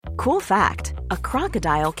Cool fact, a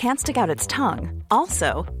crocodile can't stick out its tongue.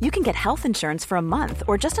 Also, you can get health insurance for a month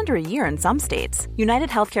or just under a year in some states. United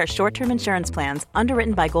Healthcare short-term insurance plans,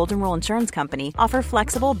 underwritten by Golden Rule Insurance Company, offer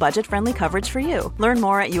flexible, budget-friendly coverage for you. Learn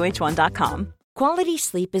more at uh1.com. Quality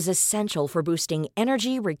sleep is essential for boosting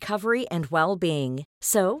energy, recovery, and well-being.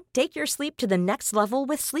 So, take your sleep to the next level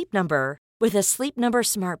with Sleep Number. With a Sleep Number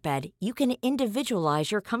smart bed, you can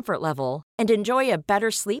individualize your comfort level and enjoy a better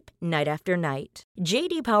sleep night after night.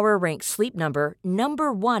 J.D. Power ranks Sleep Number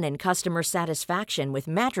number one in customer satisfaction with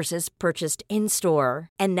mattresses purchased in-store.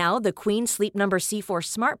 And now the Queen Sleep Number C4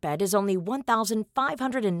 smart bed is only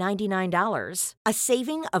 $1,599, a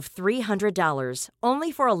saving of $300,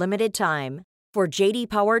 only for a limited time. For J.D.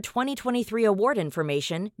 Power 2023 award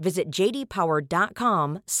information, visit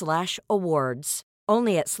jdpower.com/awards.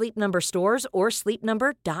 Only at Sleep Number stores or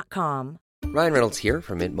sleepnumber.com. Ryan Reynolds here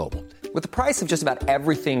from Mint Mobile. With the price of just about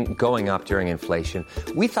everything going up during inflation,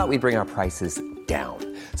 we thought we'd bring our prices down.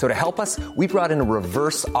 So to help us, we brought in a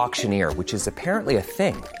reverse auctioneer, which is apparently a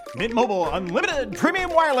thing. Mint Mobile Unlimited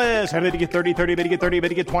Premium Wireless. How to get 30, 30, how to get 30, how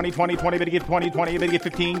to get 20, 20, 20, how to get 20, 20, how to get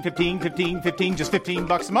 15, 15, 15, 15, just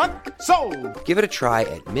 $15 a month? Sold! Give it a try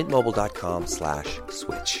at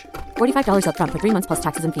mintmobile.com/switch. $45 up front for 3 months plus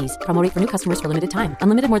taxes and fees. Promo rate for new customers for limited time.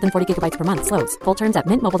 Unlimited more than 40 gigabytes per month. Slows full terms at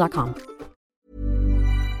mintmobile.com.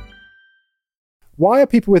 Why are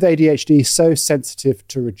people with ADHD so sensitive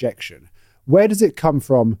to rejection? Where does it come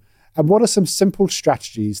from? And what are some simple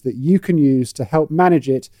strategies that you can use to help manage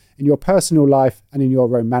it in your personal life and in your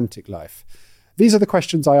romantic life? These are the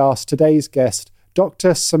questions I asked today's guest,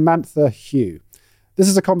 Dr. Samantha Hiew. This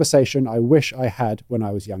is a conversation I wish I had when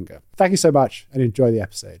I was younger. Thank you so much and enjoy the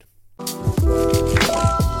episode.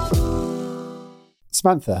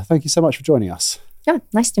 Samantha, thank you so much for joining us. Oh,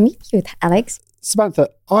 nice to meet you, Alex. Samantha,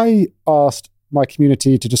 I asked my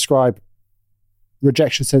community to describe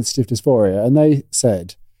rejection-sensitive dysphoria, and they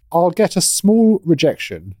said, I'll get a small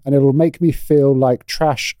rejection and it'll make me feel like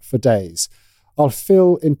trash for days. I'll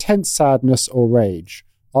feel intense sadness or rage.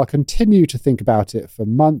 I'll continue to think about it for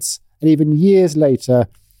months, and even years later,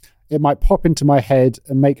 it might pop into my head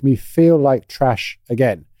and make me feel like trash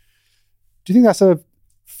again. Do you think that's a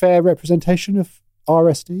fair representation of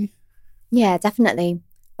RSD? Yeah, definitely.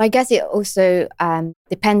 I guess it also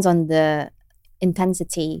depends on the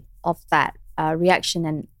intensity of that reaction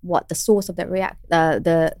and what the source of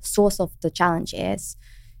the source of the challenge is.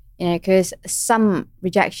 You know, because some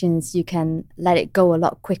rejections you can let it go a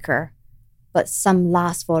lot quicker, but some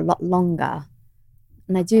last for a lot longer.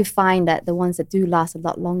 And I do find that the ones that do last a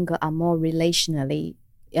lot longer are more relationally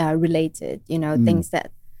related. You know, things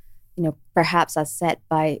that, you know, perhaps are said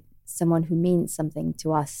by someone who means something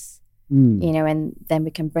to us. You know, and then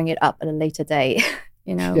we can bring it up at a later date.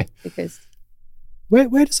 You know, because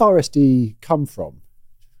where does RSD come from?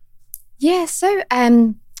 Yeah, so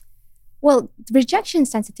well, rejection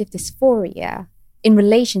sensitive dysphoria in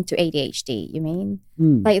relation to ADHD, you mean?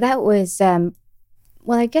 Like that was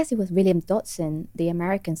well, I guess it was William Dodson, the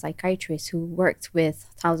American psychiatrist who worked with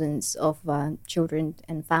thousands of children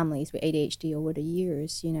and families with ADHD over the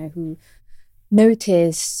years, you know, who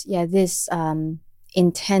noticed this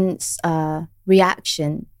intense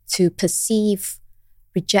reaction to perceive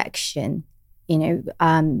rejection, you know,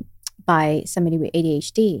 by somebody with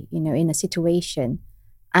ADHD, you know, in a situation.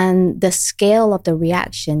 And the scale of the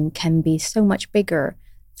reaction can be so much bigger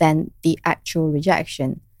than the actual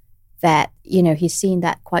rejection that, you know, he's seen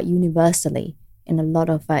that quite universally in a lot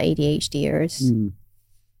of ADHDers. Do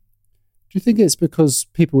you think it's because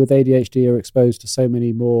people with ADHD are exposed to so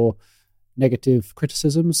many more negative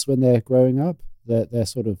criticisms when they're growing up? They're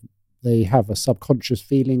sort of, they have a subconscious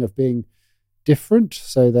feeling of being different,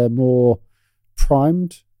 so they're more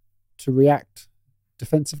primed to react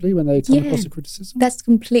defensively when they come across a criticism? That's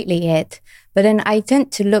completely it. But then I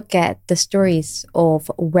tend to look at the stories of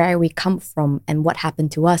where we come from and what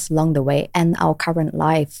happened to us along the way and our current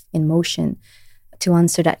life in motion. To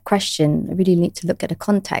answer that question, I really need to look at the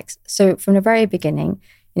context. So from the very beginning,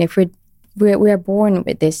 you know, if we are born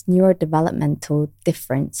with this neurodevelopmental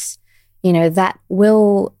difference, you know, that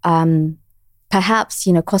will perhaps,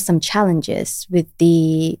 you know, cause some challenges with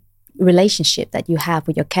the relationship that you have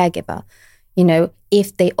with your caregiver. You know,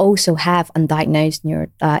 if they also have undiagnosed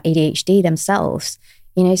ADHD themselves,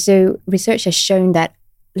 you know, so research has shown that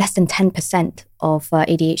less than 10% of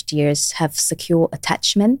ADHDers have secure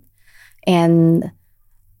attachment. And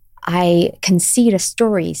I can see the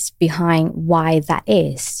stories behind why that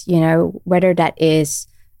is, you know, whether that is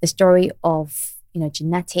the story of, you know,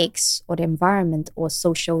 genetics or the environment or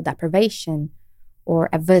social deprivation or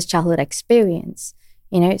adverse childhood experience.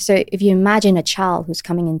 So if you imagine a child who's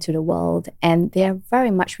coming into the world and they're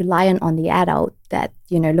very much reliant on the adult that,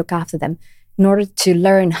 look after them in order to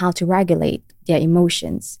learn how to regulate their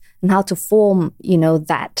emotions and how to form,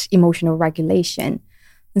 that emotional regulation.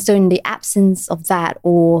 And so in the absence of that,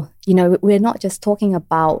 or, we're not just talking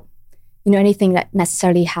about, anything that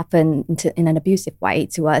necessarily happened in an abusive way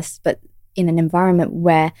to us, but in an environment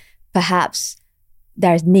where perhaps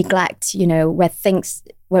there's neglect,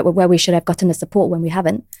 where we should have gotten the support when we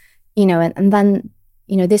haven't, and then,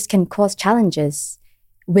 this can cause challenges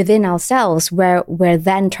within ourselves where we're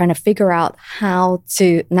then trying to figure out how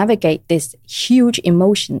to navigate these huge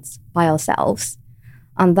emotions by ourselves.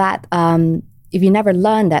 And that, if you never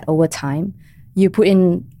learn that over time, you put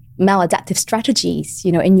in maladaptive strategies,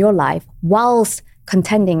 in your life whilst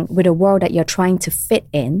contending with a world that you're trying to fit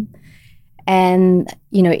in. And,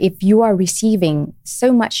 if you are receiving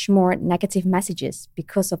so much more negative messages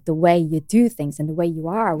because of the way you do things and the way you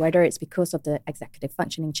are, whether it's because of the executive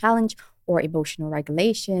functioning challenge or emotional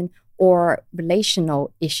regulation or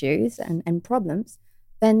relational issues and problems,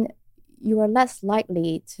 then you are less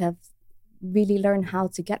likely to have really learned how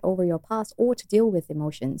to get over your past or to deal with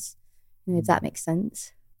emotions, if that makes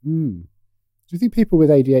sense. Do you think people with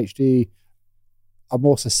ADHD are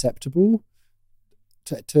more susceptible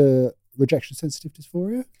to rejection-sensitive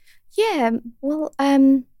dysphoria? Yeah, well,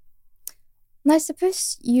 I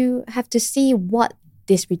suppose you have to see what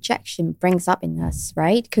this rejection brings up in us,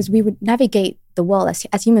 right? Because we would navigate the world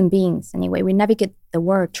as human beings anyway. We navigate the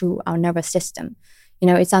world through our nervous system.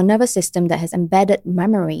 It's our nervous system that has embedded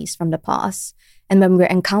memories from the past. And when we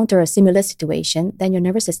encounter a similar situation, then your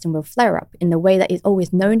nervous system will flare up in the way that it's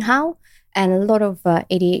always known how. And a lot of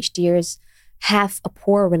ADHDers have a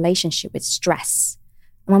poor relationship with stress.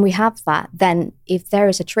 When we have that, then if there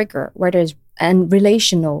is a trigger where there's a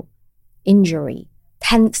relational injury,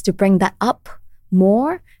 tends to bring that up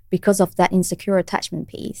more because of that insecure attachment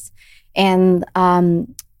piece. And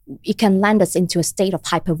it can land us into a state of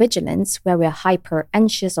hypervigilance where we're hyper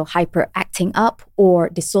anxious or hyper acting up, or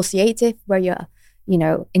dissociative where you're,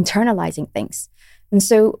 internalizing things. And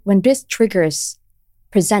so when these triggers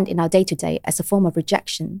present in our day-to-day as a form of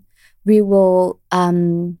rejection, we will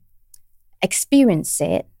experience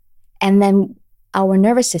it, and then our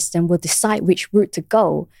nervous system will decide which route to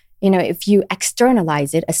go. If you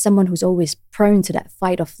externalize it as someone who's always prone to that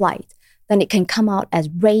fight or flight, then it can come out as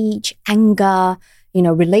rage, anger,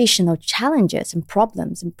 relational challenges and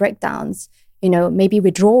problems and breakdowns, maybe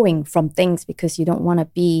withdrawing from things because you don't want to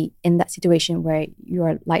be in that situation where you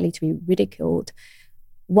are likely to be ridiculed.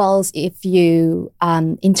 Whilst if you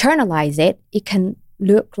internalize it, it can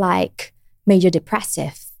look like major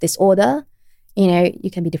depressive disorder. You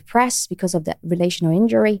can be depressed because of that relational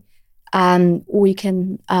injury, or you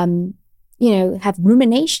can, have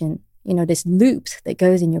rumination, this loop that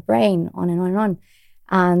goes in your brain on and on and on.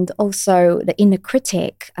 And also the inner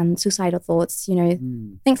critic and suicidal thoughts,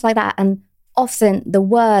 things like that. And often the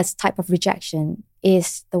worst type of rejection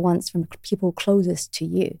is the ones from people closest to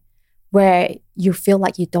you, where you feel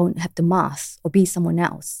like you don't have to mask or be someone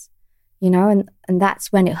else, and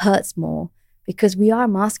that's when it hurts more, because we are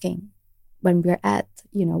masking when we're at,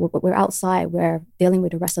 we're outside, we're dealing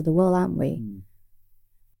with the rest of the world, aren't we?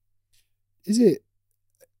 Is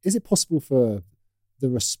it possible for the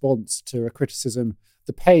response to a criticism,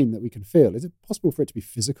 the pain that we can feel, is it possible for it to be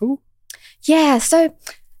physical? Yeah, so,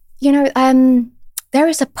 there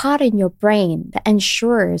is a part in your brain that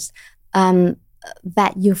ensures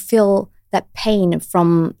that you feel that pain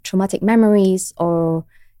from traumatic memories or,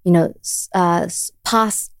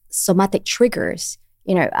 past somatic triggers.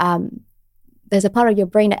 There's a part of your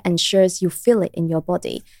brain that ensures you feel it in your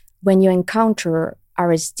body. When you encounter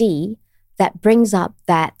RSD, that brings up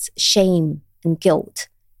that shame and guilt,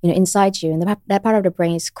 inside you. And that part of the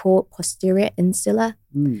brain is called posterior insula.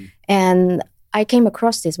 And I came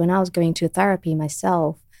across this when I was going to therapy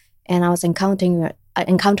myself, and I was encountering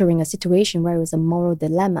a situation where it was a moral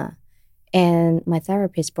dilemma. And my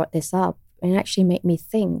therapist brought this up, and it actually made me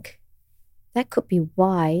think that could be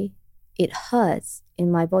why it hurts in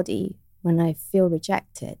my body when I feel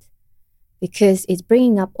rejected, because it's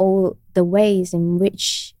bringing up all the ways in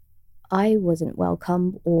which I wasn't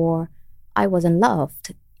welcome or I wasn't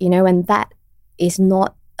loved, and that is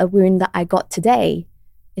not a wound that I got today.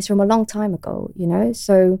 It's from a long time ago,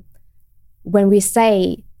 So when we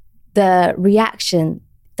say the reaction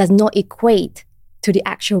does not equate to the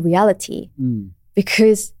actual reality,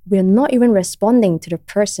 because we're not even responding to the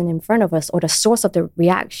person in front of us or the source of the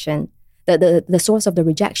reaction, the source of the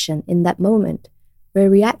rejection in that moment. We're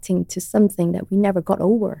reacting to something that we never got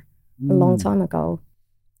over a long time ago.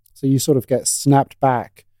 So you sort of get snapped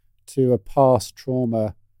back to a past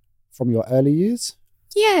trauma from your early years?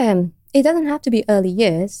 Yeah, it doesn't have to be early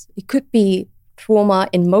years. It could be trauma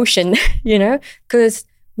in motion, because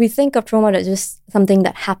we think of trauma as just something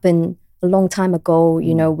that happened a long time ago,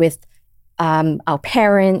 with our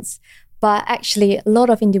parents. But actually, a lot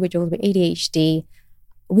of individuals with ADHD,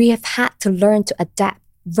 we have had to learn to adapt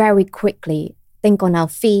very quickly, think on our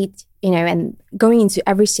feet, and going into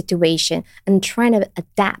every situation and trying to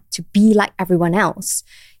adapt to be like everyone else,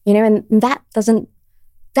 and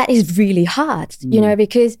that is really hard,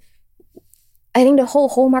 because I think the whole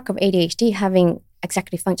hallmark of ADHD, having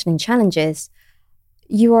executive functioning challenges,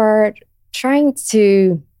 you are trying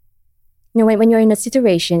to, when you're in a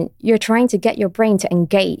situation, you're trying to get your brain to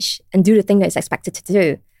engage and do the thing that it's expected to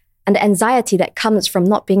do. And the anxiety that comes from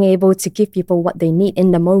not being able to give people what they need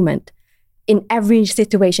in the moment, in every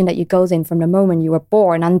situation that you go in from the moment you were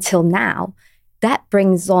born until now, that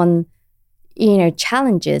brings on,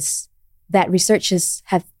 challenges that researchers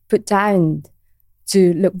have put down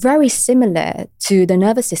to look very similar to the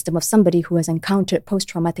nervous system of somebody who has encountered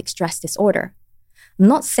post-traumatic stress disorder. I'm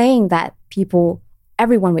not saying that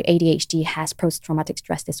everyone with ADHD has post-traumatic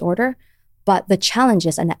stress disorder, but the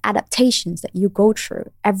challenges and the adaptations that you go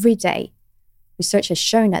through every day, research has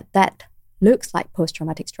shown that looks like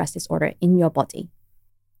post-traumatic stress disorder in your body.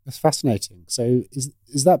 That's fascinating. So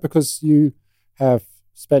is that because you have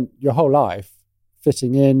spent your whole life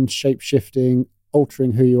fitting in, shape-shifting,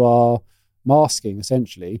 altering who you are, masking,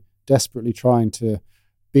 essentially, desperately trying to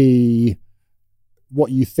be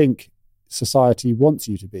what you think society wants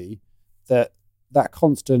you to be, that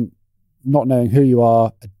constant not knowing who you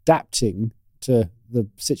are, adapting to the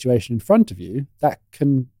situation in front of you, that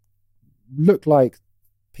can look like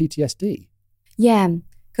PTSD. Yeah,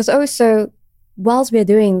 because also, whilst we're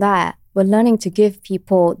doing that, we're learning to give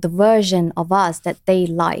people the version of us that they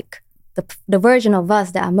like, the version of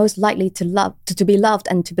us that are most likely to love, to be loved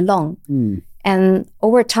and to belong. And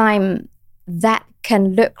over time, that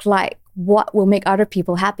can look like what will make other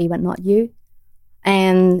people happy, but not you.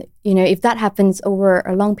 And, if that happens over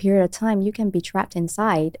a long period of time, you can be trapped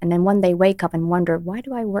inside. And then one day wake up and wonder, why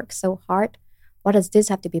do I work so hard? Why does this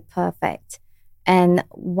have to be perfect? And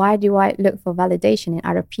why do I look for validation in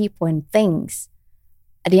other people and things?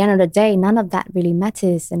 At the end of the day, none of that really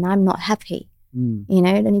matters and I'm not happy. Then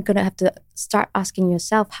you're going to have to start asking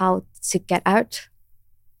yourself how to get out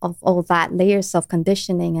of all that layers of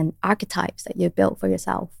conditioning and archetypes that you built for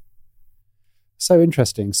yourself. So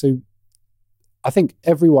interesting. So I think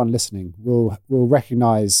everyone listening will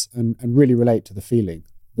recognize and really relate to the feeling,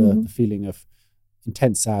 the feeling of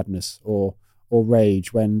intense sadness or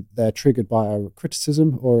rage when they're triggered by a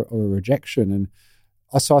criticism or a rejection. And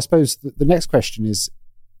so I suppose the next question is,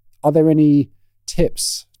 are there any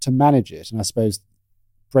tips to manage it? And I suppose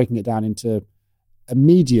breaking it down into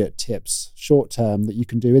immediate tips, short term, that you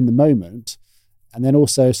can do in the moment, and then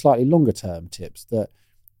also slightly longer term tips that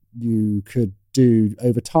you could do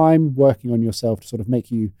over time, working on yourself to sort of make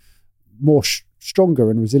you more stronger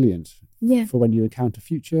and resilient for when you encounter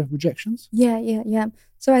future rejections? Yeah.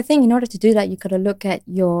 So I think in order to do that, you got to look at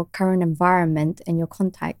your current environment and your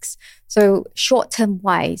context. So short-term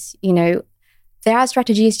wise, there are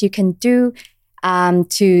strategies you can do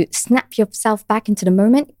to snap yourself back into the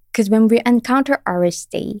moment. Because when we encounter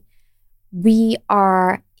RSD, we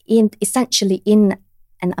are essentially in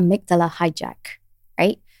an amygdala hijack,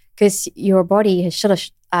 right? Because your body has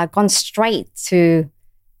sort of gone straight to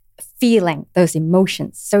feeling those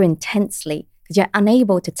emotions so intensely because you're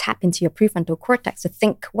unable to tap into your prefrontal cortex to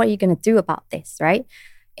think, what are you going to do about this, right?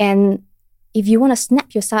 And if you want to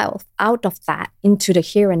snap yourself out of that into the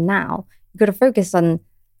here and now, you've got to focus on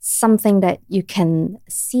something that you can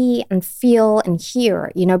see and feel and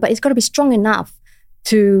hear, but it's got to be strong enough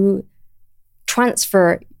to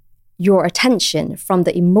transfer your attention from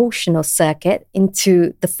the emotional circuit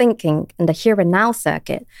into the thinking and the here and now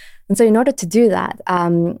circuit. And so in order to do that,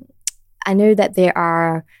 I know that there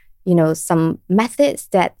are, some methods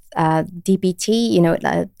that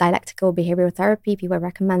DBT, dialectical behavioral therapy, people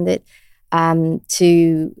recommend it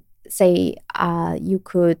to say you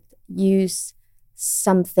could use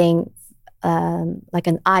something like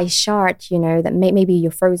an ice shard, that maybe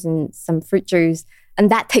you're frozen some fruit juice. And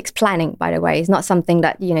that takes planning, by the way. It's not something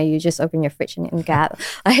that, you just open your fridge and get.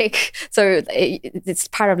 So it's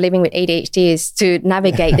part of living with ADHD is to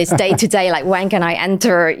navigate this day to day. Like, when can I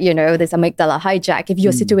enter, this amygdala hijack? If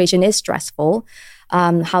your situation is stressful,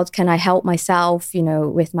 how can I help myself,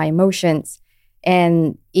 with my emotions?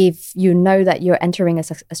 And if you know that you're entering a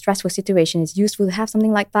stressful situation, it's useful to have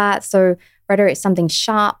something like that. So whether it's something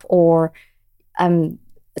sharp or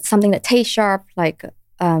something that tastes sharp, like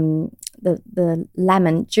the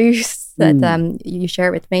lemon juice that you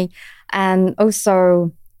shared with me, and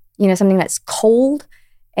also, something that's cold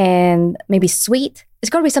and maybe sweet. It's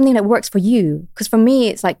got to be something that works for you. Because for me,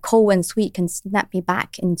 it's like cold and sweet can snap me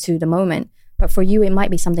back into the moment. But for you, it might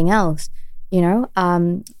be something else.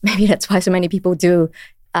 Maybe that's why so many people do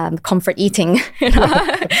comfort eating,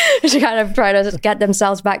 to kind of try to get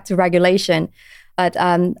themselves back to regulation. But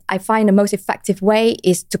I find the most effective way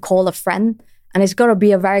is to call a friend. And it's got to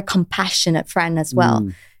be a very compassionate friend as well.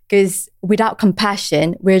 Because without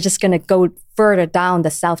compassion, we're just going to go further down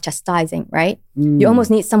the self-chastising, right? You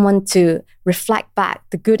almost need someone to reflect back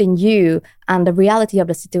the good in you and the reality of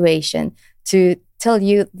the situation, to tell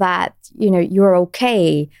you that, you're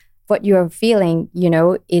okay, what you're feeling,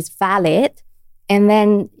 is valid. And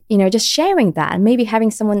then, just sharing that and maybe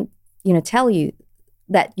having someone, tell you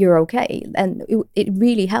that you're okay. And it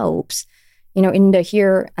really helps, in the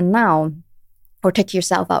here and now, or take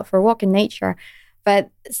yourself out for a walk in nature.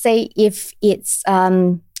 But say if it's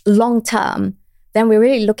long term, then we're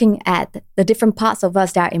really looking at the different parts of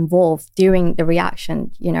us that are involved during the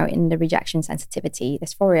reaction, in the rejection sensitivity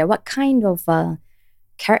dysphoria. What kind of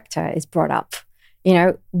character is brought up?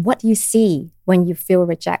 What do you see when you feel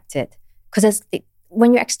rejected? Because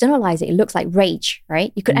when you externalize it, it looks like rage,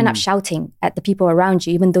 right? You could end up shouting at the people around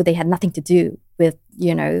you, even though they had nothing to do with,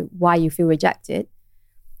 why you feel rejected.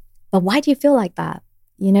 But why do you feel like that?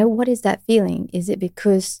 What is that feeling? Is it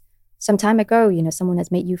because some time ago, someone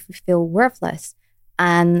has made you feel worthless,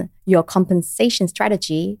 and your compensation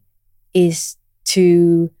strategy is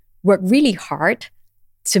to work really hard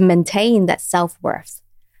to maintain that self-worth?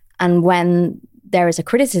 And when there is a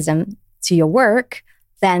criticism to your work,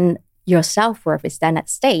 then your self-worth is then at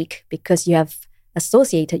stake, because you have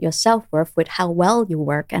associated your self-worth with how well you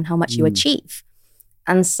work and how much you achieve.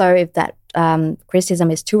 And so if that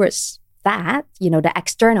criticism is towards that, the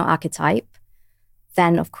external archetype,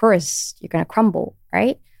 then of course you're going to crumble,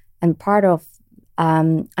 right? And part of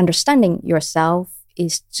understanding yourself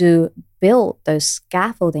is to build those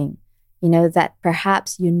scaffolding, that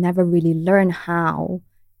perhaps you never really learn how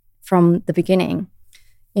from the beginning,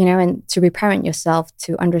 and to reparent yourself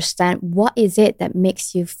to understand what is it that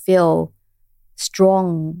makes you feel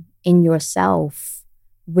strong in yourself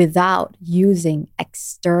without using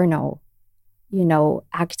external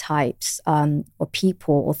archetypes or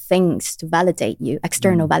people or things to validate you,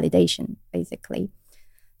 external validation, basically.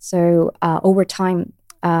 So over time,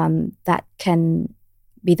 that can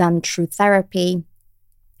be done through therapy.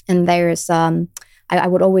 And there's, I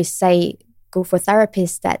would always say, go for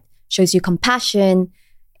therapists that shows you compassion.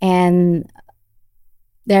 And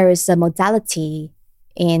there is a modality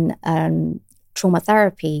in trauma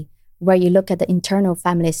therapy where you look at the internal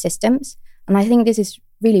family systems. And I think this is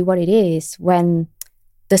really what it is when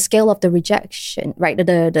the scale of the rejection, right,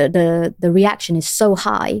 the reaction is so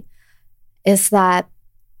high, is that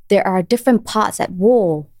there are different parts at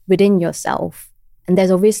war within yourself. And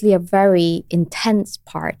there's obviously a very intense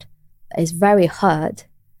part that is very hurt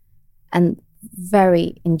and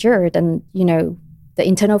very injured. And, the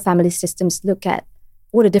internal family systems look at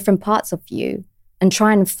all the different parts of you and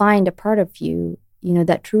try and find a part of you,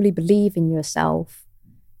 that truly believe in yourself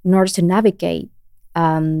in order to navigate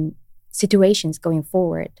situations going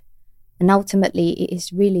forward. And ultimately, it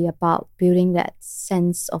is really about building that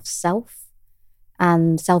sense of self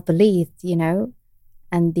and self-belief,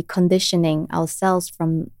 and deconditioning ourselves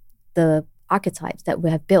from the archetypes that we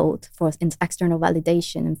have built for external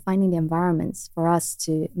validation, and finding the environments for us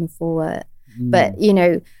to move forward. But,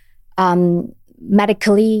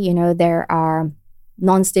 medically, there are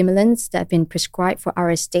non-stimulants that have been prescribed for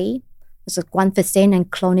RSD. So guanfacine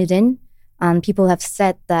and clonidine. People have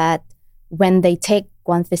said that when they take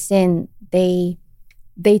guanfacine, they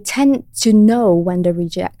tend to know when the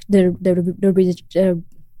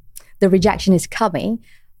rejection is coming,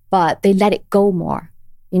 but they let it go more,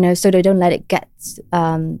 so they don't let it get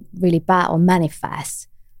really bad or manifest.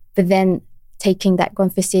 But then taking that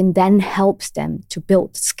guanfacine then helps them to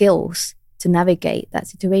build skills to navigate that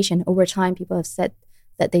situation. Over time, people have said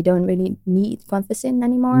that they don't really need guanfacine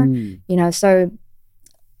anymore, so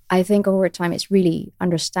I think over time it's really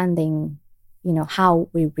understanding, how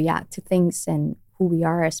we react to things and who we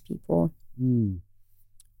are as people. Do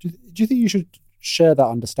you think you should share that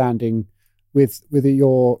understanding with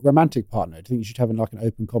your romantic partner? Do you think you should have an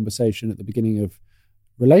open conversation at the beginning of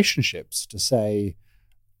relationships to say,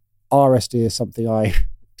 RSD is something I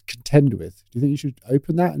contend with? Do you think you should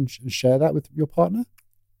open that and share that with your partner?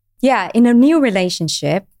 Yeah, in a new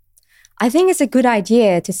relationship, I think it's a good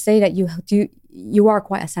idea to say that you are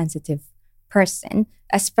quite a sensitive person,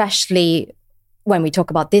 especially when we talk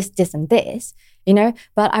about this, and this.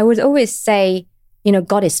 But I would always say,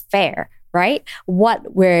 God is fair, right? What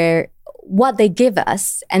they give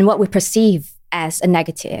us and what we perceive as a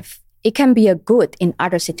negative, it can be a good in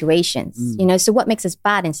other situations, so what makes us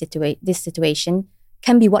bad in this situation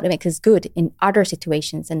can be what makes us good in other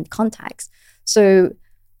situations and contexts. So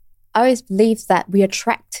I always believe that we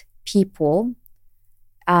attract people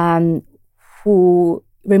who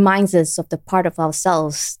reminds us of the part of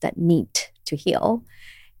ourselves that need to heal.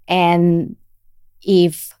 And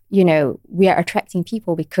if, we are attracting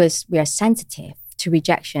people because we are sensitive to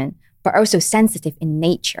rejection, but also sensitive in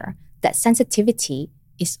nature, that sensitivity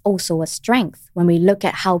is also a strength when we look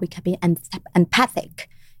at how we can be empathic,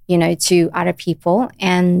 to other people.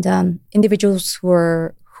 And individuals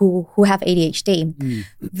who have ADHD,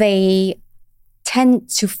 they tend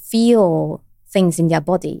to feel things in their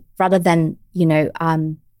body rather than,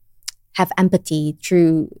 have empathy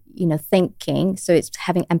through, thinking. So it's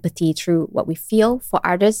having empathy through what we feel for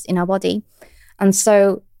others in our body. And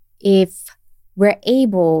so if we're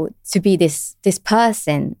able to be this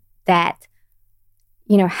person that,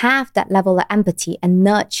 have that level of empathy and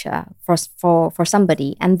nurture for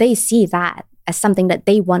somebody, and they see that as something that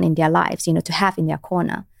they want in their lives, to have in their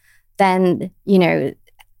corner, then,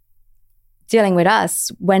 dealing with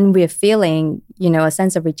us when we're feeling, a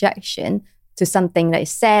sense of rejection to something that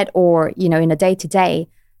is said or, in a day-to-day,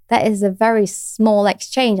 that is a very small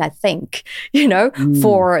exchange, I think,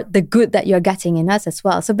 for the good that you're getting in us as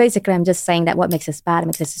well. So basically, I'm just saying that what makes us bad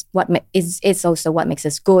is also what makes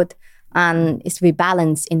us good, and it's to be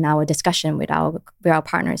balanced in our discussion with our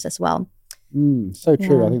partners as well. So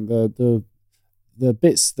true. Yeah. I think the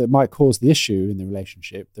bits that might cause the issue in the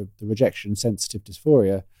relationship, the rejection, sensitive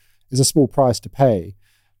dysphoria, is a small price to pay,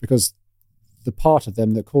 because the part of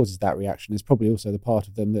them that causes that reaction is probably also the part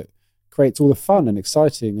of them that creates all the fun and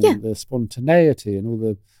exciting and the spontaneity and all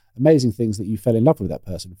the amazing things that you fell in love with that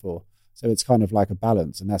person for. So it's kind of like a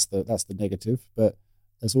balance, and that's the negative, but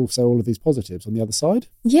there's also all of these positives on the other side.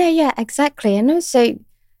 Yeah, exactly. And also,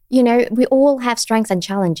 we all have strengths and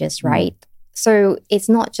challenges, right? So it's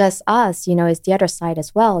not just us, it's the other side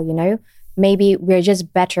as well, Maybe we're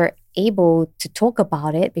just better able to talk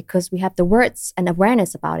about it because we have the words and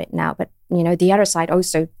awareness about it now. But, the other side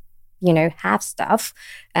also, have stuff,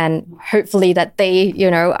 and hopefully that they,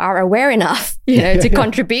 are aware enough, to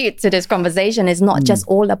contribute to this conversation. It's not just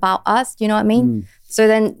all about us, you know what I mean? So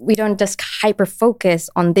then we don't just hyper focus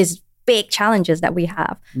on these big challenges that we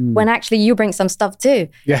have when actually you bring some stuff too,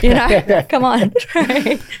 Come on.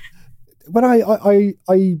 When I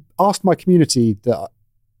asked my community that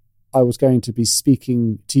I was going to be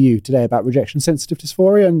speaking to you today about rejection sensitive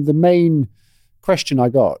dysphoria, and the main question I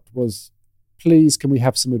got was, please, can we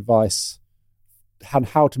have some advice on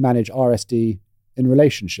how to manage RSD in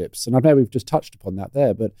relationships? And I know we've just touched upon that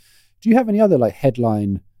there, but do you have any other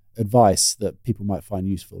headline advice that people might find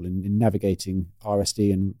useful in navigating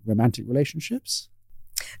RSD in romantic relationships?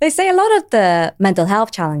 They say a lot of the mental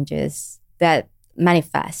health challenges that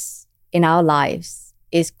manifest in our lives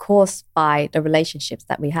is caused by the relationships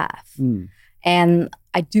that we have. And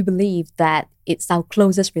I do believe that it's our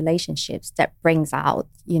closest relationships that brings out,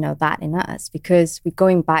 that in us, because we're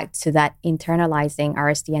going back to that internalizing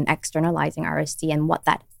RSD and externalizing RSD and what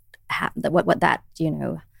that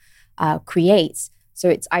creates. So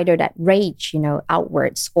it's either that rage,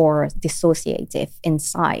 outwards, or dissociative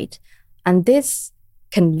inside. And this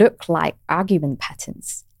can look like argument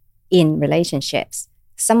patterns in relationships.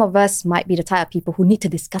 Some of us might be the type of people who need to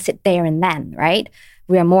discuss it there and then, right?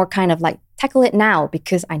 We are more kind of tackle it now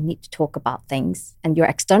because I need to talk about things, and you're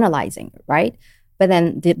externalizing, right? But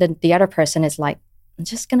then the other person is I'm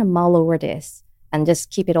just going to mull over this and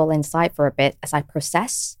just keep it all inside for a bit as I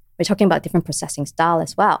process. We're talking about different processing style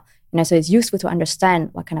as well. So it's useful to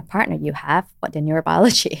understand what kind of partner you have, what their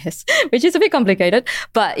neurobiology is, which is a bit complicated.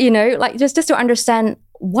 But, just to understand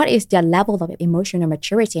what is their level of emotional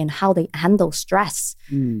maturity and how they handle stress,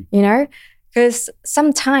 Because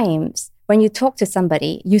sometimes when you talk to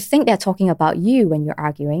somebody, you think they're talking about you when you're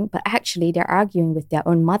arguing, but actually they're arguing with their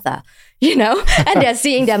own mother, and they're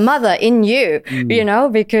seeing their mother in you,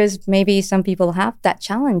 because maybe some people have that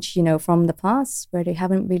challenge, from the past where they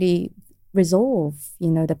haven't really resolved,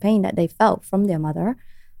 the pain that they felt from their mother.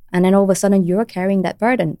 And then all of a sudden you're carrying that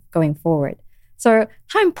burden going forward. So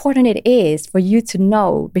how important it is for you to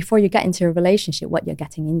know before you get into a relationship what you're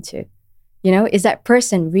getting into. Is that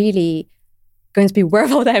person really going to be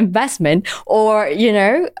worth all the investment? Or,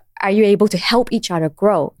 are you able to help each other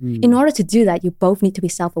grow? In order to do that, you both need to be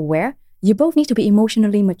self-aware. You both need to be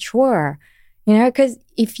emotionally mature, because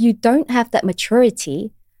if you don't have that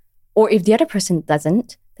maturity, or if the other person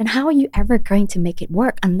doesn't, then how are you ever going to make it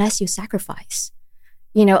work unless you sacrifice,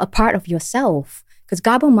 a part of yourself? Because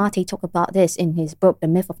Gabor Mate talked about this in his book, The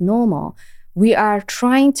Myth of Normal. We are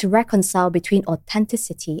trying to reconcile between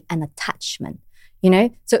authenticity and attachment.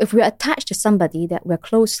 So if we're attached to somebody that we're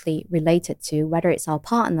closely related to, whether it's our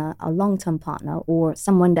partner, our long-term partner, or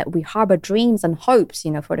someone that we harbor dreams and hopes,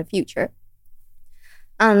 for the future.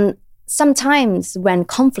 And sometimes when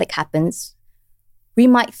conflict happens, we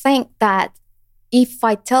might think that if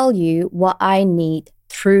I tell you what I need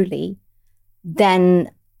truly,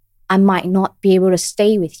 then I might not be able to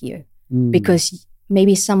stay with you because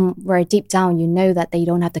maybe somewhere deep down, that they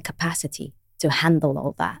don't have the capacity to handle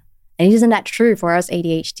all that. And isn't that true for us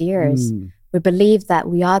ADHDers? We believe that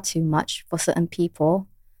we are too much for certain people.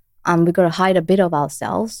 We've got to hide a bit of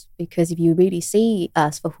ourselves, because if you really see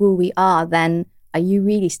us for who we are, then are you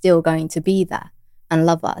really still going to be there and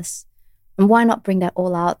love us? And why not bring that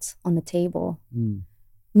all out on the table?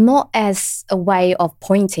 Not as a way of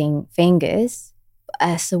pointing fingers, but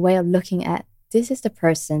as a way of looking at, this is the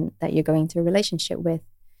person that you're going to a relationship with.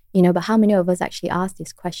 But how many of us actually ask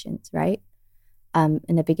these questions, right?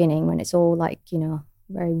 In the beginning, when it's all like,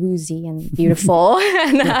 very woozy and beautiful.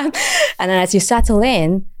 and then as you settle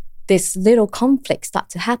in, this little conflicts start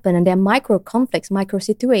to happen. And they're micro conflicts, micro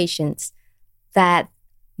situations that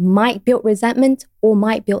might build resentment or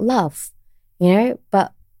might build love,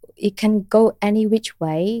 but it can go any which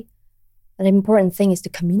way. The important thing is to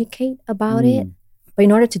communicate about it. But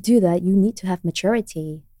in order to do that, you need to have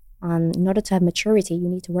maturity. And in order to have maturity, you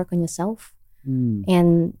need to work on yourself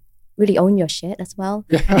and really own your shit as well.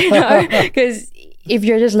 Because if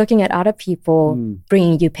you're just looking at other people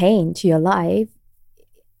bringing you pain to your life,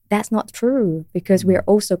 that's not true, because we're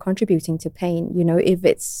also contributing to pain, if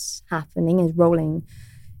it's happening, is rolling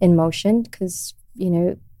in motion, because,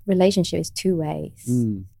 relationship is two ways.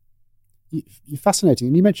 You're fascinating.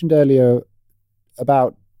 And you mentioned earlier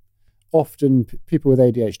about often people with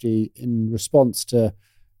ADHD, in response to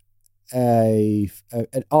an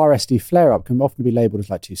RSD flare-up, can often be labelled as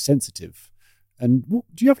like too sensitive. And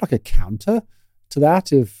do you have like a counter to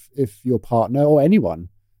that if your partner or anyone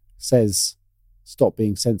says stop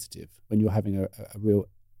being sensitive when you're having a real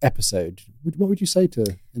episode? What would you say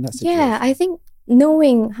in that situation? Yeah, I think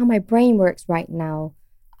knowing how my brain works right now,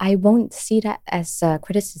 I won't see that as a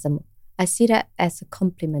criticism. I see that as a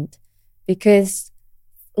compliment, because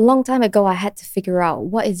a long time ago I had to figure out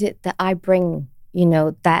what is it that I bring,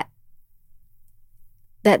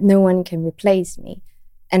 that no one can replace me.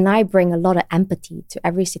 And I bring a lot of empathy to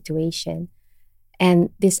every situation. And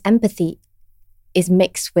this empathy is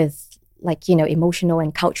mixed with emotional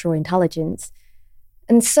and cultural intelligence.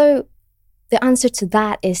 And so the answer to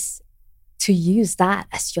that is to use that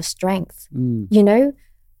as your strength.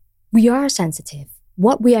 We are sensitive.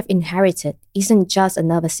 What we have inherited isn't just a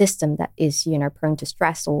nervous system that is, prone to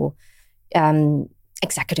stress or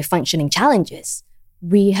executive functioning challenges.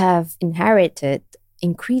 We have inherited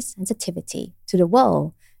increased sensitivity to the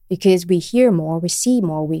world because we hear more, we see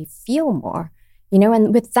more, we feel more,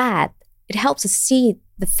 and with that, it helps us see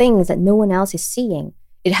the things that no one else is seeing.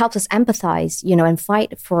 It helps us empathize, and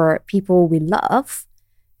fight for people we love,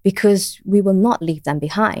 because we will not leave them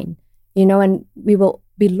behind, and we will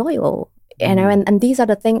be loyal, and these are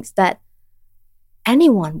the things that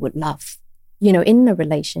anyone would love, in a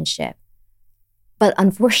relationship. But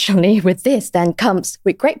unfortunately, with this, then comes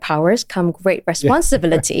with great powers, come great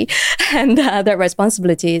responsibility, and that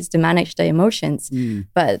responsibility is to manage the emotions.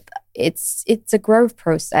 But it's a growth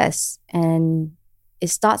process, and it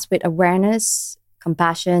starts with awareness,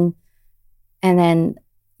 compassion, and then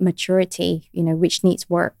maturity, which needs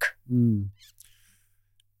work.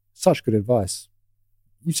 Such good advice.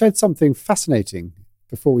 You said something fascinating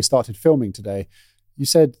before we started filming today. You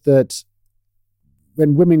said that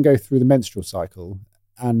when women go through the menstrual cycle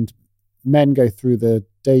and men go through the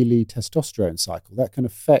daily testosterone cycle, that can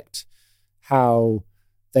affect how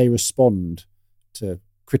they respond to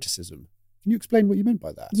criticism. Can you explain what you meant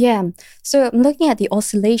by that? Yeah. So I'm looking at the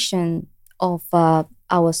oscillation of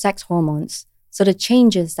our sex hormones. So the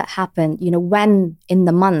changes that happen, when in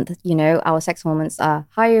the month, our sex hormones are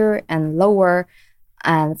higher and lower,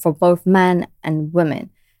 and for both men and women,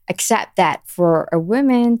 except that for a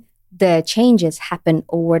woman, the changes happen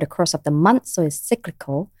over the course of the month, so it's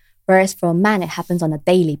cyclical, whereas for a man, it happens on a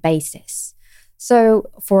daily basis. So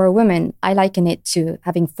for a woman, I liken it to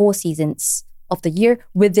having 4 seasons of the year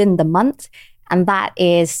within the month, and that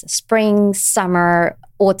is spring, summer,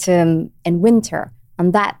 autumn, and winter.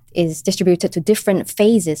 And that is distributed to different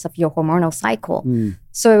phases of your hormonal cycle.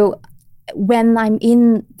 So when I'm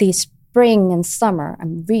in this spring and summer,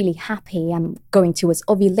 I'm really happy. I'm going towards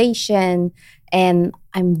ovulation and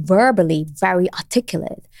I'm verbally very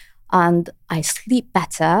articulate and I sleep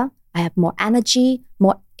better. I have more energy,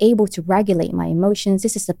 more able to regulate my emotions.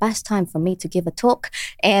 This is the best time for me to give a talk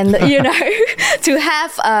and, to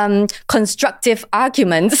have constructive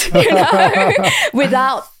arguments,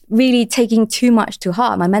 without really taking too much to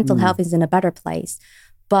heart. My mental health is in a better place.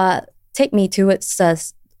 But take me towards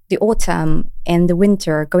the autumn and the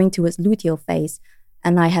winter, going towards luteal phase,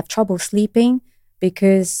 and I have trouble sleeping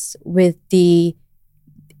because with the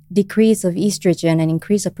decrease of estrogen and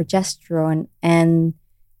increase of progesterone and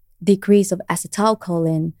decrease of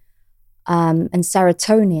acetylcholine and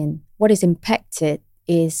serotonin, what is impacted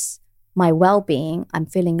is my well-being. I'm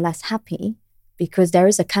feeling less happy because there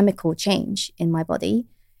is a chemical change in my body,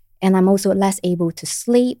 and I'm also less able to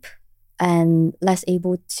sleep and less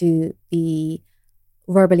able to be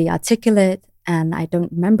verbally articulate, and I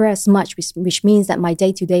don't remember as much, which means that my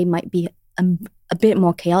day-to-day might be a bit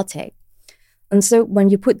more chaotic. And so when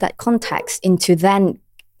you put that context into then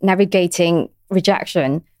navigating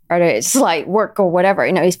rejection, whether it's like work or whatever,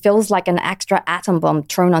 it feels like an extra atom bomb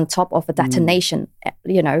thrown on top of a detonation,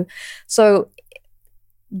 So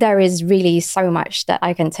there is really so much that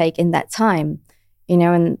I can take in that time,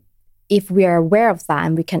 and if we are aware of that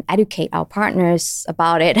and we can educate our partners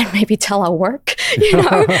about it and maybe tell our work,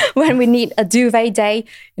 when we need a duvet day,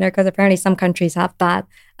 because apparently some countries have that.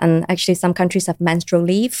 And actually some countries have menstrual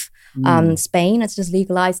leave. Spain has just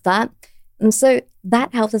legalized that. And so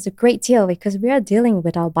that helps us a great deal because we are dealing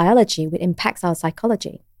with our biology, which impacts our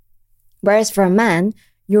psychology. Whereas for a man,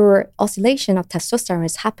 your oscillation of testosterone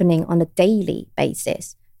is happening on a daily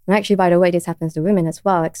basis. And actually, by the way, this happens to women as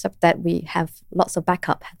well, except that we have lots of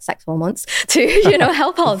backup sex hormones to,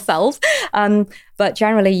 help ourselves. But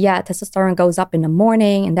generally, testosterone goes up in the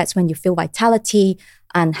morning, and that's when you feel vitality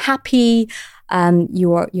and happy.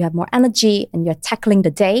 You have more energy, and you're tackling the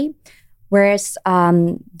day. Whereas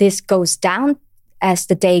this goes down as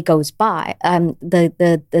the day goes by.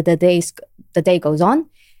 The day goes on,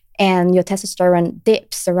 and your testosterone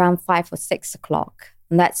dips around 5 or 6 o'clock.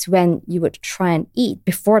 And that's when you would try and eat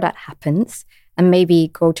before that happens and maybe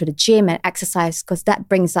go to the gym and exercise because that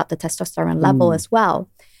brings up the testosterone level as well.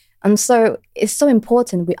 And so it's so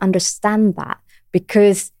important we understand that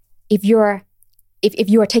because if you are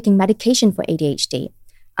taking medication for ADHD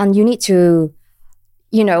and you need to,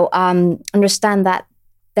 understand that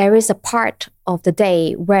there is a part of the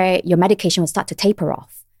day where your medication will start to taper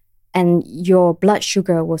off and your blood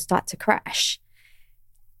sugar will start to crash.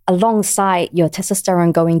 Alongside your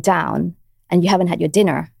testosterone going down and you haven't had your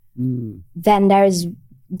dinner, then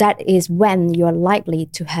that is when you're likely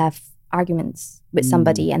to have arguments with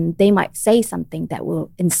somebody and they might say something that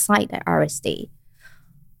will incite the RSD.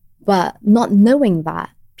 But not knowing that,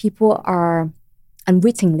 people are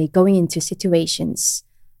unwittingly going into situations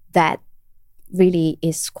that really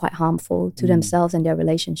is quite harmful to themselves and their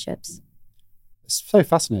relationships. It's so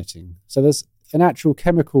fascinating. So there's an actual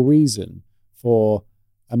chemical reason for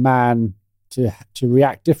a man to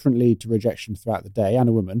react differently to rejection throughout the day, and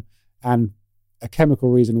a woman, and a chemical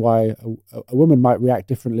reason why a woman might react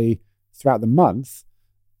differently throughout the month.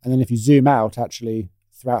 And then if you zoom out, actually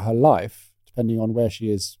throughout her life, depending on where she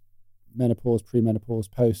is, menopause, premenopause,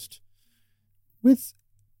 post, with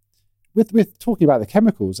talking about the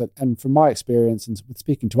chemicals, and from my experience and with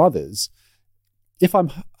speaking to others, if I'm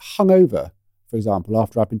hungover, for example,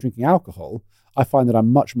 after I've been drinking alcohol, I find that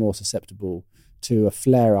I'm much more susceptible to a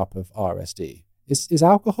flare-up of RSD. Is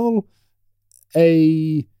alcohol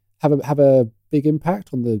have a big impact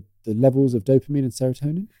on the levels of dopamine and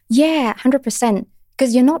serotonin? Yeah, 100%.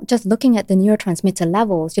 Because you're not just looking at the neurotransmitter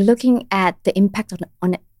levels, you're looking at the impact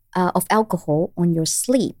of alcohol on your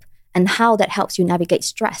sleep and how that helps you navigate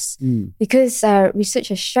stress. Because research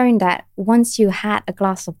has shown that once you had a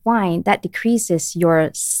glass of wine, that decreases your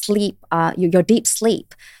sleep, your deep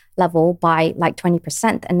sleep level by like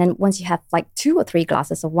 20%. And then once you have like 2 or 3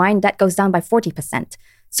 glasses of wine, that goes down by 40%.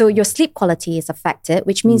 So your sleep quality is affected,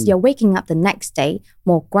 which means you're waking up the next day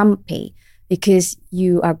more grumpy because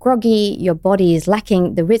you are groggy, your body is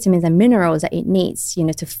lacking the vitamins and minerals that it needs,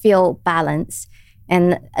 to feel balanced,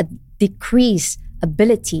 and a decreased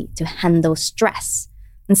ability to handle stress.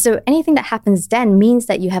 And so anything that happens then means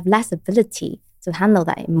that you have less ability to handle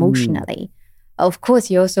that emotionally. Of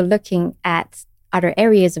course, you're also looking at other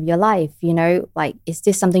areas of your life, like, is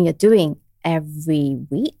this something you're doing every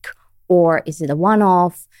week or is it a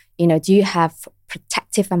one-off? Do you have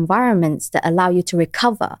protective environments that allow you to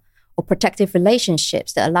recover, or protective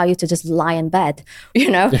relationships that allow you to just lie in bed,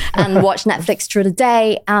 and watch Netflix through the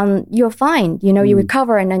day and you're fine, you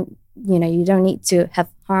recover and then you don't need to have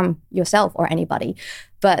harm yourself or anybody.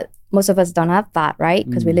 But most of us don't have that, right?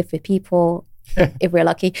 Because we live with people, if we're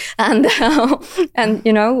lucky. And,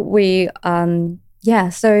 we,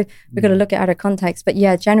 so we're going to look at other contexts. But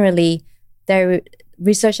yeah, generally,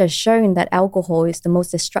 research has shown that alcohol is the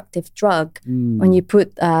most destructive drug when you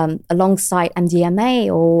put alongside MDMA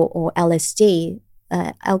or LSD,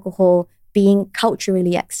 alcohol being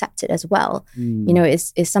culturally accepted as well.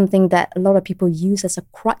 Is something that a lot of people use as a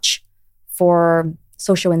crutch for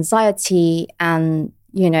social anxiety and,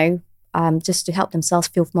 just to help themselves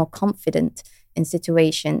feel more confident in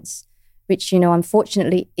situations, which,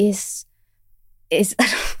 unfortunately is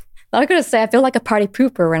I'm going to say I feel like a party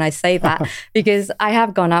pooper when I say that because I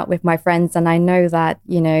have gone out with my friends and I know that,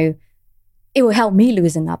 it will help me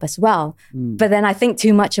loosen up as well. But then I think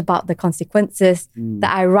too much about the consequences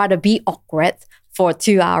that I'd rather be awkward for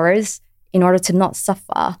 2 hours in order to not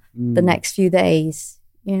suffer the next few days,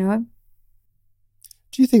 Do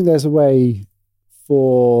you think there's a way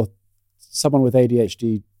for someone with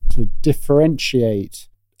ADHD to differentiate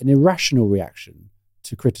an irrational reaction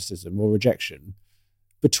to criticism or rejection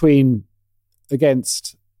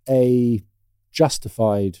against a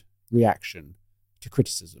justified reaction to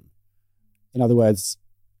criticism? In other words,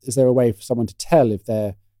 is there a way for someone to tell if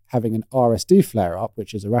they're having an RSD flare-up,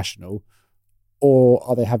 which is irrational, or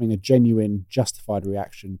are they having a genuine justified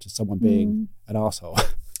reaction to someone being an asshole?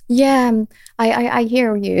 Yeah, I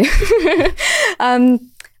hear you.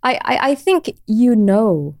 I think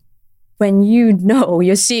when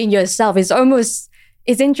you're seeing yourself,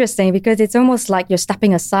 it's interesting because it's almost like you're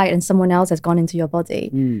stepping aside and someone else has gone into your body,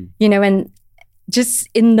 and just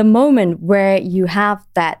in the moment where you have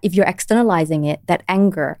that, if you're externalizing it, that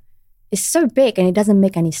anger is so big and it doesn't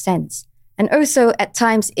make any sense. And also at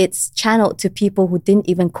times it's channeled to people who didn't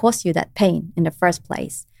even cause you that pain in the first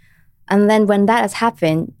place. And then when that has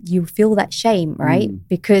happened, you feel that shame, right?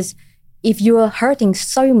 Because if you are hurting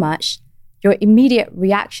so much, your immediate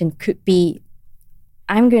reaction could be,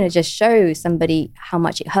 I'm going to just show somebody how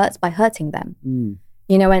much it hurts by hurting them.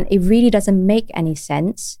 And it really doesn't make any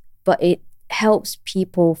sense, but it helps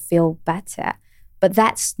people feel better. But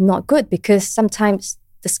that's not good because sometimes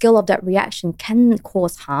the scale of that reaction can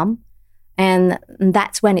cause harm. And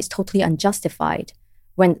that's when it's totally unjustified.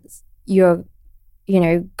 When you're,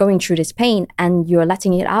 going through this pain and you're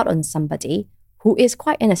letting it out on somebody who is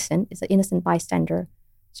quite innocent, is an innocent bystander.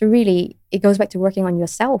 So really, it goes back to working on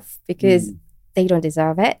yourself because they don't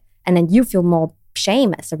deserve it. And then you feel more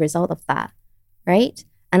shame as a result of that, right?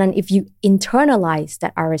 And then if you internalize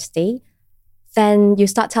that RSD, then you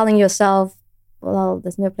start telling yourself, well,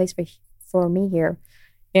 there's no place for me here,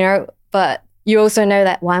 but you also know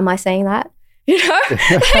that, why am I saying that?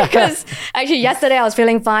 Because actually yesterday I was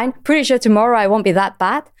feeling fine. Pretty sure tomorrow I won't be that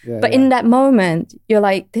bad. But in that moment, you're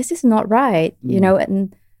like, this is not right,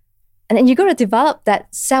 and then you got to develop that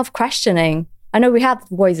self-questioning. I know we have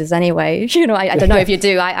voices anyway. I don't know if you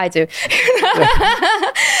do. I do.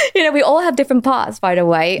 We all have different parts, by the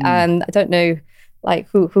way. I don't know like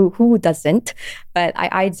who doesn't, but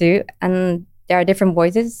I do. And there are different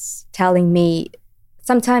voices telling me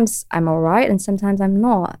sometimes I'm all right and sometimes I'm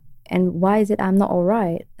not. And why is it I'm not all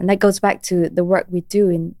right? And that goes back to the work we do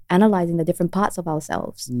in analyzing the different parts of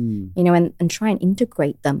ourselves, and try and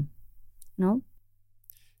integrate them,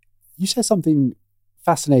 You said something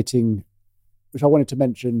fascinating, which I wanted to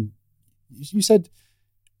mention. You said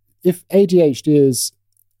if ADHD is,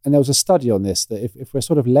 and there was a study on this, that if we're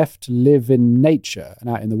sort of left to live in nature and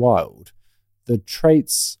out in the wild, the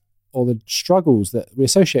traits or the struggles that we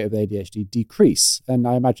associate with ADHD decrease. And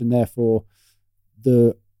I imagine, therefore,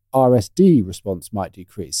 the RSD response might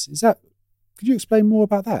decrease. Could you explain more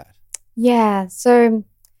about that? Yeah, so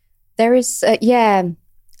there is, I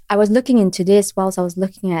was looking into this whilst I was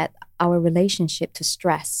looking at our relationship to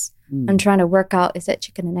stress. I'm trying to work out, is that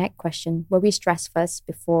chicken and egg question? Were we stressed first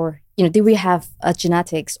before, did we have a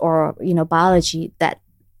genetics or, biology that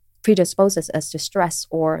predisposes us to stress,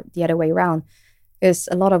 or the other way around? Because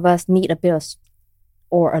a lot of us need a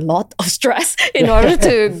lot of stress in order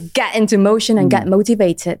to get into motion and get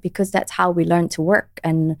motivated, because that's how we learn to work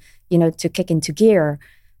and, to kick into gear.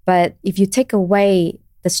 But if you take away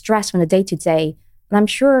the stress from the day-to-day, and I'm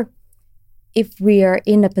sure if we are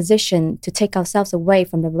in a position to take ourselves away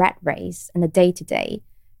from the rat race and the day-to-day,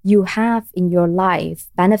 you have in your life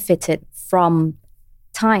benefited from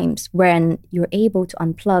times when you're able to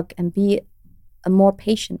unplug and be a more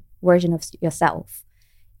patient version of yourself.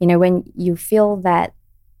 When you feel that,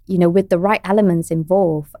 with the right elements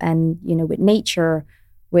involved and, with nature,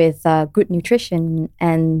 with good nutrition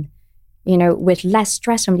and, with less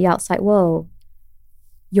stress from the outside world,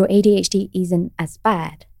 your ADHD isn't as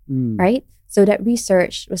bad. right? So that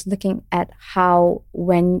research was looking at how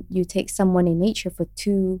when you take someone in nature for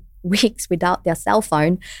 2 weeks without their cell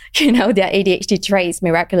phone, their ADHD traits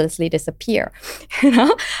miraculously disappear,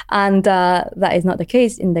 and that is not the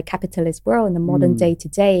case in the capitalist world, in the modern day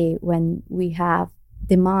today, when we have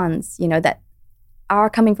demands, that are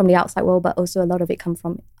coming from the outside world, but also a lot of it comes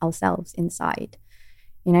from ourselves inside,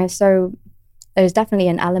 so there's definitely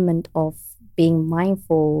an element of being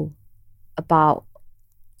mindful about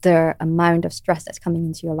the amount of stress that's coming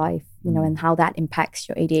into your life, and how that impacts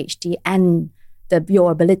your ADHD and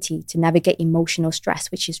your ability to navigate emotional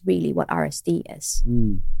stress, which is really what RSD is.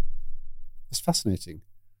 That's fascinating.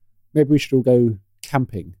 Maybe we should all go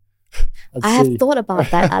camping. I have thought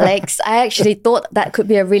about that, Alex. I actually thought that could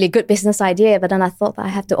be a really good business idea, but then I thought that I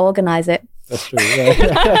have to organize it. That's true.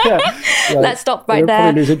 Yeah. Let's stop right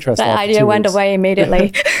there. Lose interest. That idea went away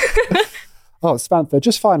immediately. Oh, Samantha,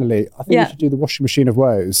 just finally, I think we should do the washing machine of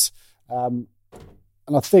woes. And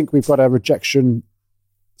I think we've got a rejection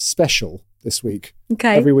special this week.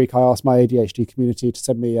 Okay. Every week I ask my ADHD community to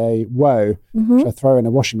send me a woe, which I throw in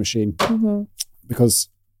a washing machine because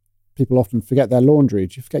people often forget their laundry.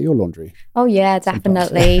 Do you forget your laundry? Oh, yeah,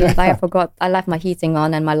 definitely. I forgot. I left my heating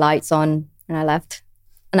on and my lights on and I left.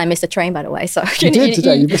 And I missed a train, by the way. So you did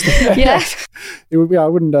today. You missed it. Yeah. It would be. I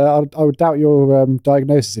wouldn't. I would doubt your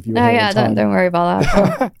diagnosis if you were. No, here yeah. on time. Don't worry about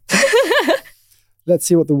that. Let's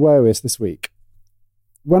see what the woe is this week.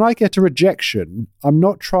 When I get a rejection, I'm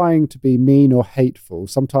not trying to be mean or hateful.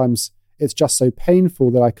 Sometimes it's just so painful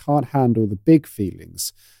that I can't handle the big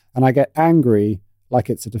feelings, and I get angry like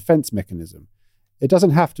it's a defense mechanism. It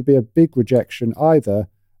doesn't have to be a big rejection either.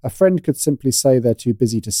 A friend could simply say they're too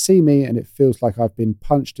busy to see me and it feels like I've been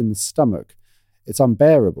punched in the stomach. It's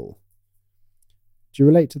unbearable. Do you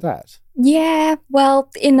relate to that? Yeah, well,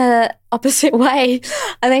 in an opposite way.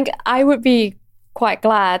 I think I would be quite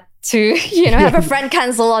glad to, have a friend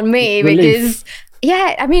cancel on me because,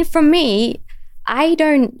 for me, I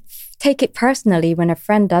don't take it personally when a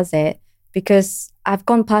friend does it because I've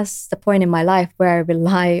gone past the point in my life where I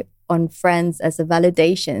rely on friends as a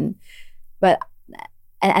validation.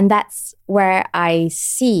 And that's where I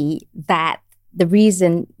see that the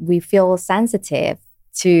reason we feel sensitive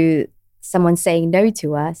to someone saying no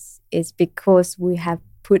to us is because we have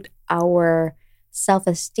put our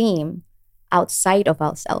self-esteem outside of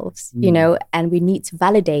ourselves, and we need to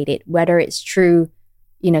validate it, whether it's true,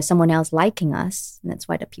 someone else liking us, and that's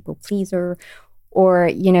why the people pleaser,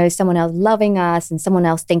 or, someone else loving us and someone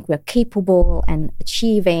else think we're capable and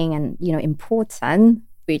achieving and, important,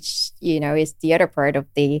 which, is the other part of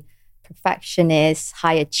the perfectionist,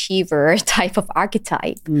 high achiever type of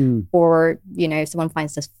archetype. Or, someone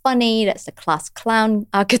finds us funny, that's the class clown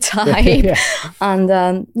archetype.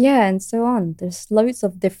 And so on. There's loads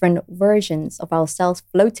of different versions of ourselves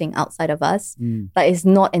floating outside of us that is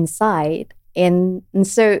not inside. And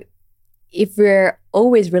so if we're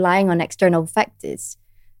always relying on external factors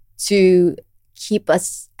to keep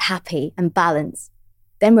us happy and balanced,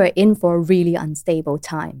 then we're in for a really unstable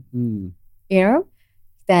time.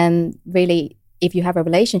 Then really, if you have a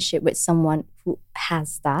relationship with someone who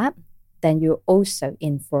has that, then you're also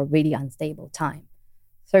in for a really unstable time.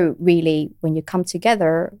 So really, when you come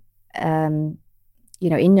together, in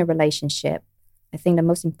a relationship, I think the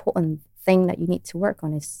most important thing that you need to work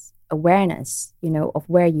on is awareness, of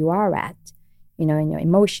where you are at, in your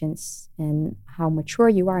emotions and how mature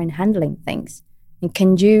you are in handling things. And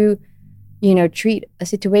can you, treat a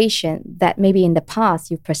situation that maybe in the past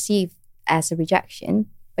you perceived as a rejection,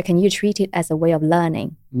 but can you treat it as a way of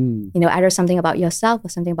learning? Either something about yourself or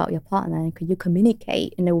something about your partner, and could you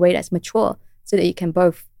communicate in a way that's mature so that you can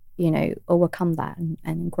both, overcome that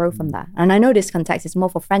and grow from that? And I know this context is more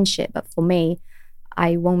for friendship, but for me,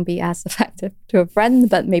 I won't be as effective to a friend,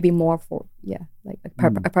 but maybe more for,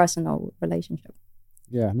 a personal relationship.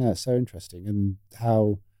 Yeah, no, it's so interesting. And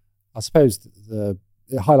how, I suppose,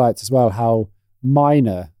 it highlights as well how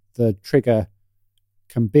minor the trigger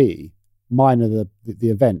can be, minor the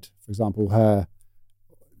event. For example,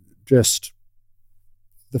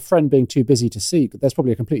 the friend being too busy to see, there's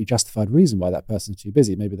probably a completely justified reason why that person's too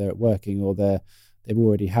busy. Maybe they're at working or they've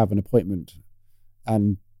already have an appointment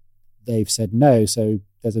and they've said no. So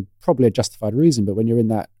there's probably a justified reason. But when you're in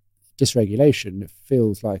that dysregulation, it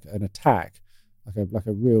feels like an attack, like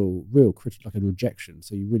a real like a rejection.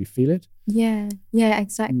 So you really feel it. Yeah,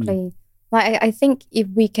 exactly. Like I think if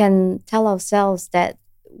we can tell ourselves that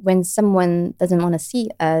when someone doesn't want to see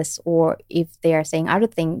us, or if they are saying other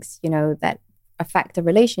things, that affect the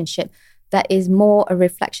relationship, that is more a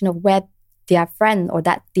reflection of where their friend or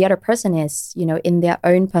that the other person is, in their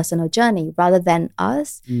own personal journey rather than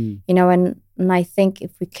us, and I think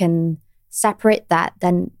if we can separate that,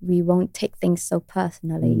 then we won't take things so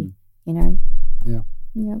personally,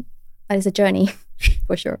 Yeah. But it's a journey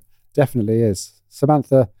for sure. Definitely is.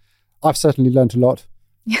 Samantha, I've certainly learned a lot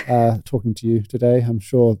talking to you today. I'm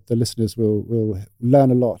sure the listeners will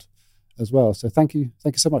learn a lot as well. So thank you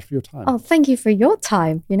so much for your time. Oh, thank you for your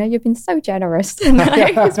time. You've been so generous.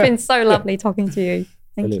 It's been so lovely talking to you.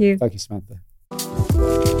 Thank Brilliant. you. Thank you, Samantha.